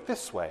do it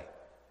this way.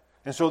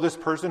 And so this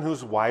person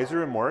who's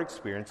wiser and more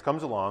experienced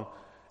comes along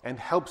and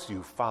helps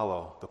you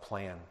follow the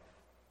plan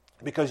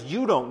because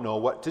you don't know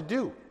what to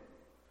do.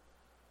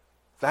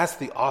 That's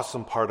the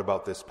awesome part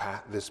about this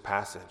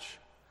passage.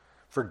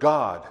 For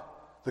God,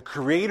 the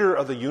creator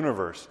of the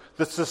universe,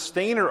 the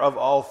sustainer of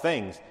all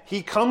things,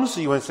 he comes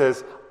to you and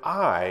says,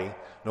 I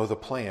know the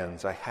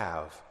plans I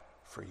have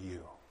for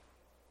you.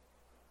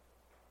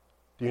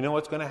 Do you know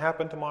what's going to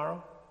happen tomorrow?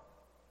 Do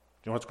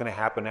you know what's going to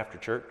happen after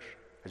church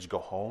as you go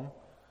home?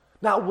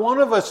 Not one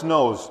of us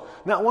knows.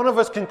 Not one of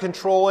us can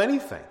control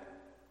anything.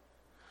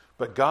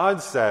 But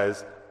God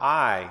says,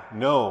 I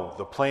know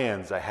the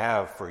plans I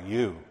have for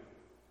you.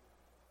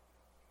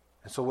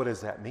 And so what does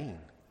that mean?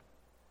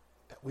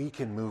 That we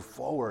can move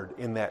forward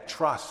in that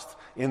trust,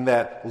 in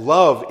that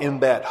love, in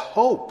that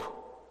hope,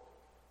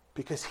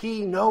 because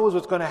he knows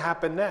what's going to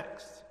happen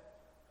next.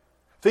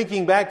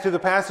 Thinking back to the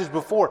passage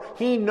before,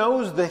 he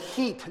knows the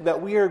heat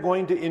that we are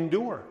going to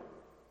endure.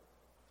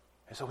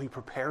 And so he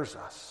prepares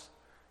us.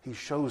 He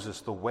shows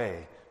us the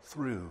way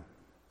through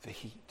the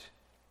heat.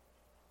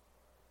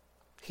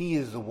 He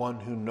is the one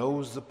who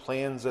knows the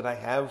plans that I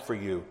have for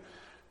you.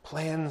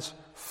 Plans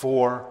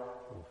for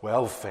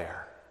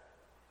welfare.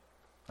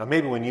 Now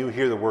maybe when you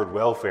hear the word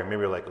welfare,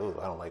 maybe you're like, oh,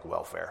 I don't like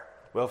welfare.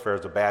 Welfare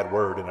is a bad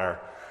word in our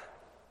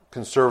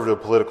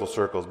conservative political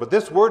circles. But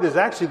this word is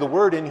actually the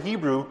word in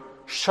Hebrew,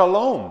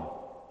 shalom.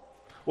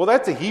 Well,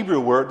 that's a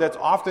Hebrew word that's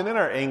often in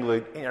our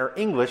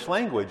English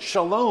language.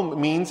 Shalom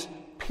means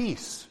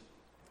peace,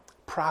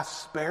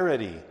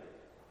 prosperity,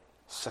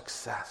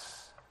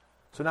 success.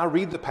 So now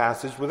read the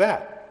passage with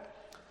that.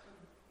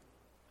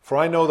 For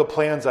I know the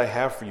plans I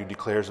have for you,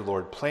 declares the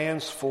Lord.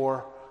 Plans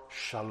for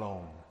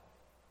shalom.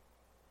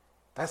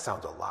 That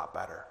sounds a lot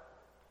better.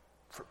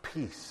 For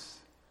peace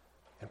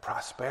and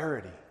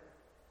prosperity.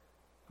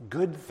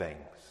 Good things.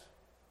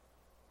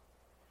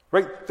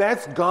 Right?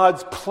 That's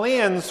God's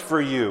plans for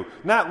you.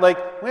 Not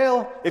like,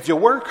 well, if you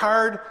work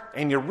hard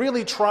and you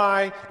really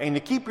try and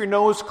you keep your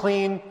nose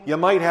clean, you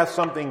might have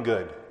something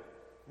good.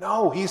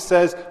 No, he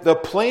says, the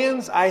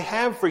plans I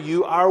have for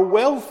you are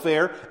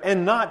welfare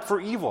and not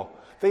for evil.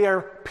 They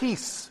are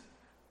peace.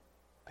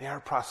 They are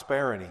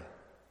prosperity.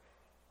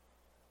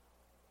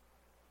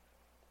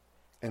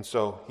 And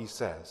so he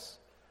says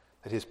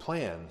that his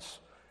plans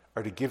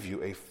are to give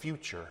you a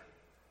future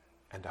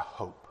and a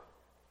hope.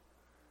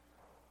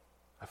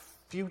 A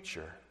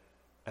future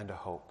and a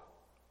hope.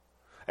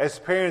 As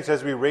parents,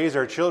 as we raise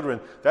our children,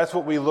 that's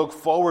what we look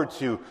forward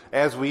to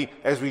as we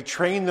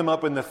train them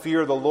up in the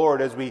fear of the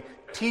Lord, as we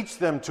teach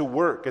them to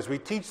work, as we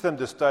teach them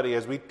to study,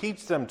 as we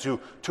teach them to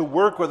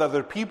work with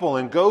other people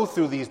and go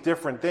through these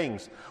different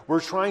things. We're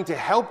trying to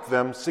help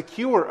them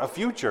secure a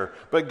future.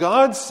 But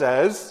God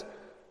says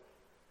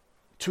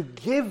to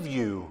give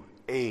you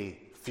a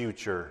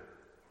future,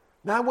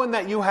 not one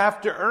that you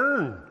have to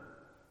earn,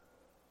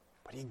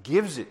 but he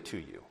gives it to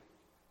you.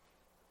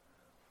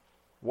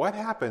 What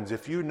happens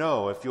if you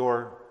know if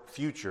your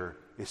future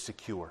is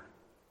secure?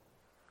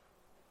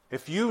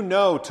 If you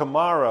know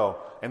tomorrow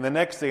and the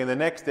next day and the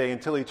next day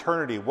until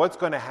eternity what's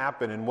going to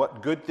happen and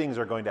what good things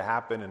are going to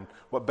happen and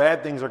what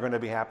bad things are going to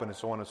be happening and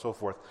so on and so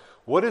forth,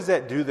 what does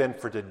that do then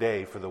for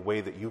today for the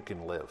way that you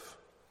can live?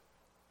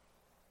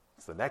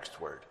 It's the next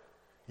word.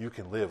 You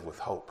can live with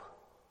hope.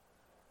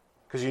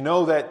 Because you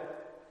know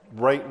that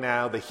right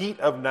now, the heat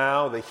of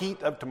tomorrow,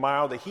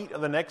 the heat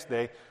of the next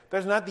day,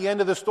 that's not the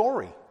end of the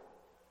story.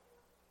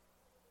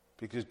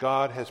 Because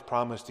God has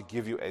promised to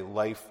give you a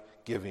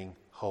life-giving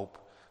hope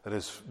that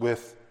is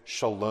with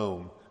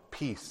shalom,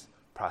 peace,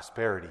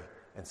 prosperity,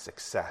 and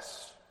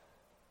success.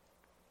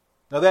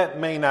 Now that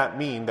may not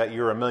mean that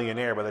you're a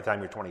millionaire by the time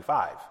you're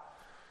 25.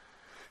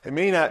 It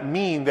may not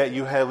mean that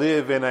you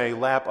live in a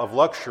lap of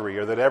luxury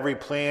or that every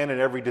plan and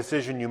every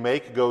decision you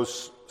make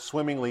goes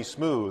swimmingly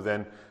smooth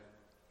and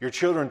your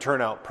children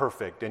turn out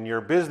perfect and your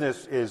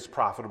business is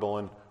profitable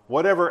and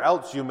whatever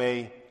else you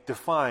may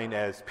define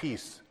as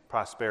peace,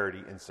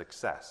 prosperity, and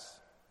success.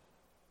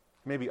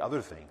 Maybe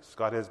other things.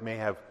 God may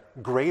have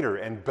greater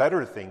and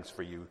better things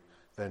for you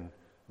than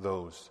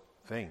those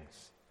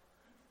things.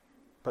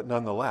 But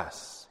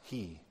nonetheless,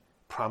 He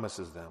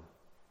promises them.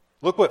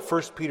 Look what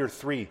 1 Peter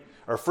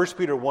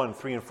 1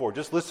 3 and 4.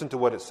 Just listen to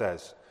what it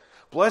says.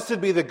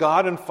 Blessed be the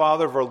God and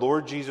Father of our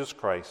Lord Jesus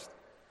Christ.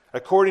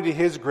 According to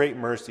His great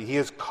mercy, He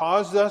has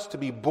caused us to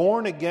be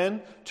born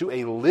again to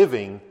a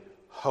living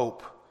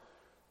hope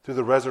through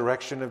the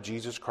resurrection of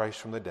Jesus Christ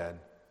from the dead,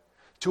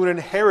 to an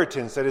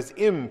inheritance that is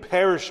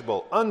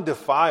imperishable,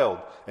 undefiled,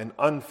 and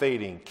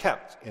unfading,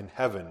 kept in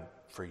heaven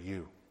for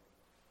you.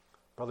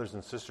 Brothers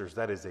and sisters,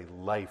 that is a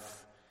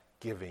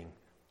life-giving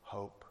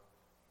hope.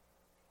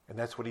 And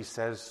that's what He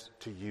says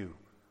to you.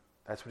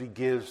 That's what He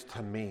gives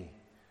to me.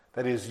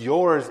 That is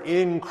yours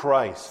in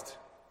Christ.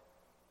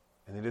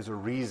 And it is a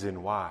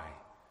reason why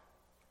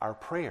our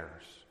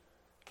prayers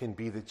can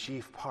be the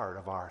chief part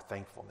of our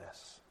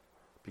thankfulness.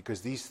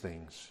 Because these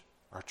things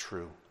are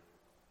true.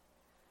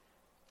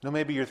 Now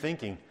maybe you're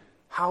thinking,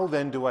 how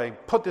then do I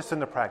put this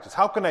into practice?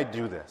 How can I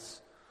do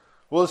this?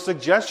 Well, a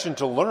suggestion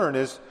to learn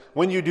is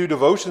when you do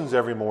devotions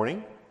every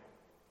morning,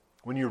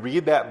 when you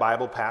read that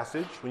Bible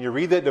passage, when you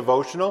read that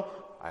devotional,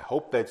 I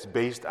hope that's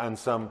based on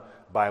some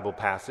Bible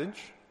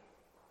passage.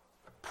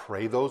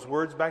 Pray those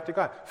words back to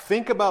God.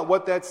 Think about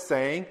what that's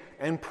saying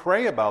and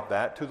pray about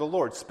that to the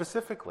Lord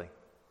specifically.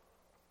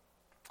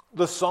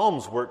 The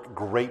Psalms work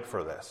great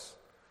for this.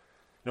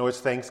 You know,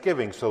 it's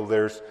Thanksgiving, so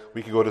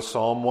we could go to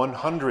Psalm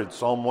 100,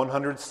 Psalm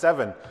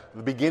 107,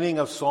 the beginning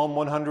of Psalm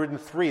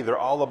 103. They're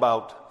all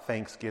about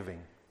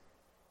thanksgiving.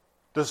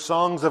 The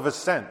songs of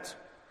ascent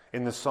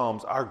in the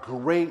Psalms are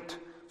great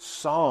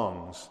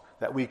songs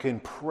that we can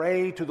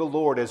pray to the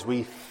Lord as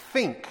we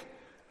think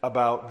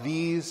about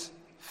these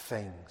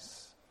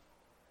things.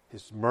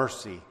 His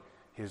mercy,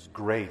 His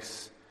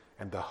grace,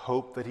 and the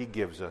hope that He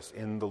gives us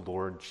in the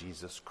Lord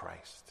Jesus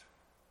Christ.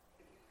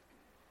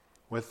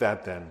 With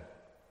that then,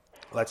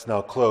 let's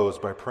now close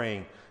by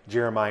praying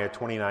Jeremiah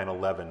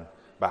 29:11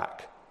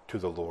 back to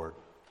the Lord.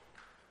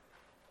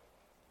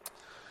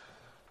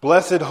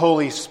 Blessed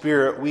Holy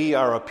Spirit, we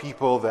are a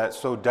people that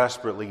so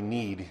desperately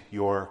need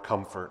your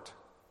comfort.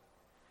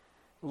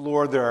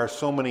 Lord, there are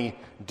so many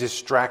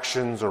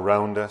distractions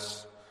around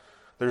us.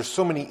 There's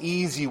so many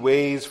easy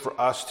ways for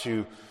us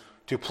to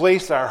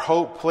place our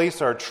hope,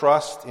 place our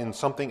trust in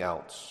something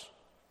else.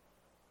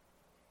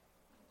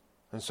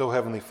 And so,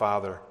 Heavenly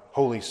Father,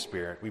 Holy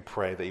Spirit, we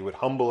pray that you would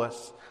humble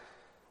us,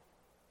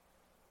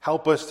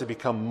 help us to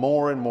become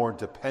more and more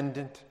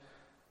dependent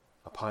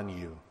upon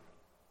you,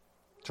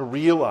 to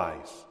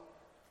realize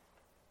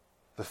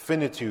the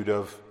finitude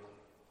of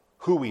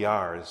who we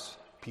are as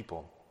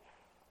people,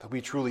 that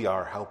we truly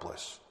are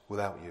helpless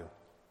without you.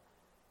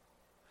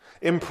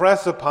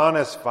 Impress upon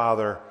us,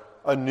 Father,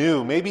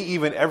 anew, maybe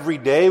even every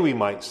day we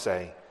might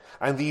say,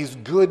 and these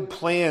good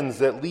plans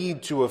that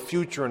lead to a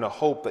future and a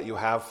hope that you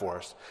have for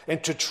us,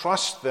 and to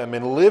trust them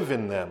and live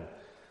in them,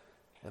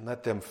 and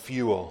let them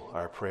fuel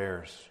our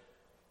prayers.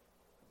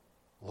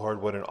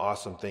 Lord, what an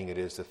awesome thing it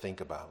is to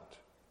think about.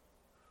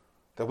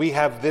 That we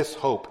have this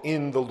hope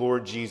in the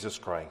Lord Jesus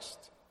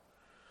Christ.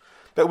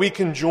 That we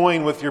can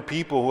join with your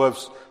people who have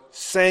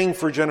sang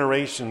for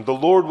generations, the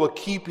Lord will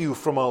keep you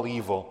from all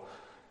evil.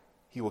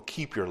 He will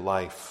keep your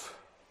life.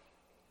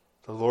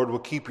 The Lord will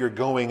keep your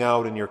going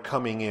out and your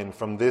coming in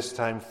from this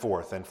time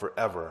forth and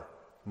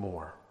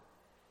forevermore.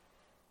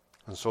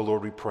 And so,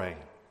 Lord, we pray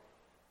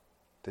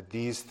that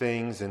these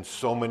things and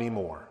so many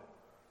more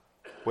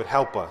would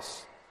help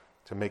us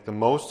to make the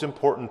most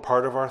important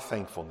part of our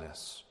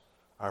thankfulness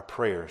our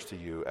prayers to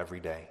you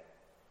every day.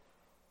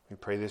 We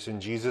pray this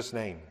in Jesus'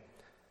 name.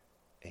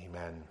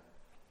 Amen.